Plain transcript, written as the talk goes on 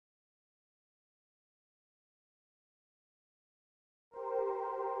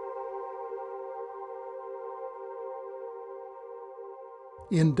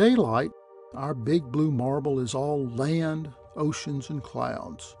In daylight, our big blue marble is all land, oceans, and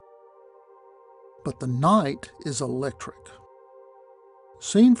clouds. But the night is electric.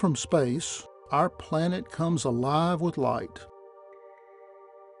 Seen from space, our planet comes alive with light.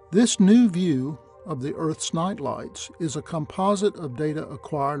 This new view of the Earth's night lights is a composite of data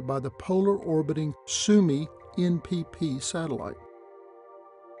acquired by the polar orbiting SUMI NPP satellite.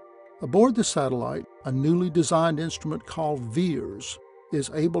 Aboard the satellite, a newly designed instrument called VEERS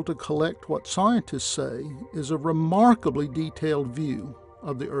is able to collect what scientists say is a remarkably detailed view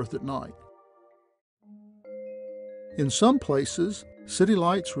of the Earth at night. In some places, city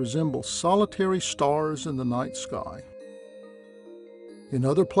lights resemble solitary stars in the night sky. In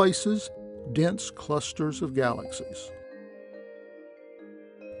other places, dense clusters of galaxies.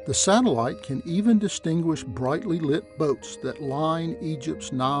 The satellite can even distinguish brightly lit boats that line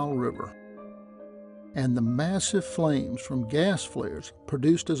Egypt's Nile River, and the massive flames from gas flares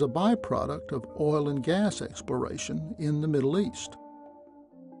produced as a byproduct of oil and gas exploration in the Middle East.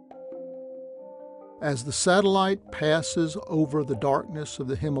 As the satellite passes over the darkness of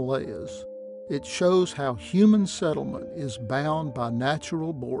the Himalayas, it shows how human settlement is bound by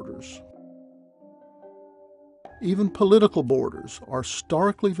natural borders. Even political borders are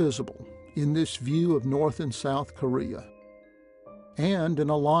starkly visible in this view of North and South Korea, and in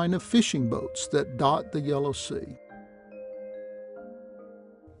a line of fishing boats that dot the Yellow Sea.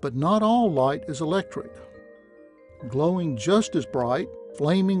 But not all light is electric. Glowing just as bright,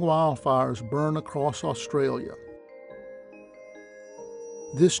 flaming wildfires burn across Australia.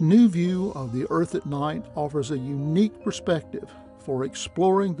 This new view of the Earth at night offers a unique perspective for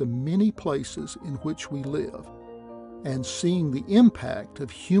exploring the many places in which we live and seeing the impact of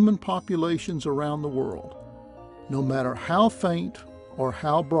human populations around the world, no matter how faint or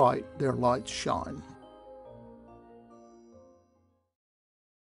how bright their lights shine.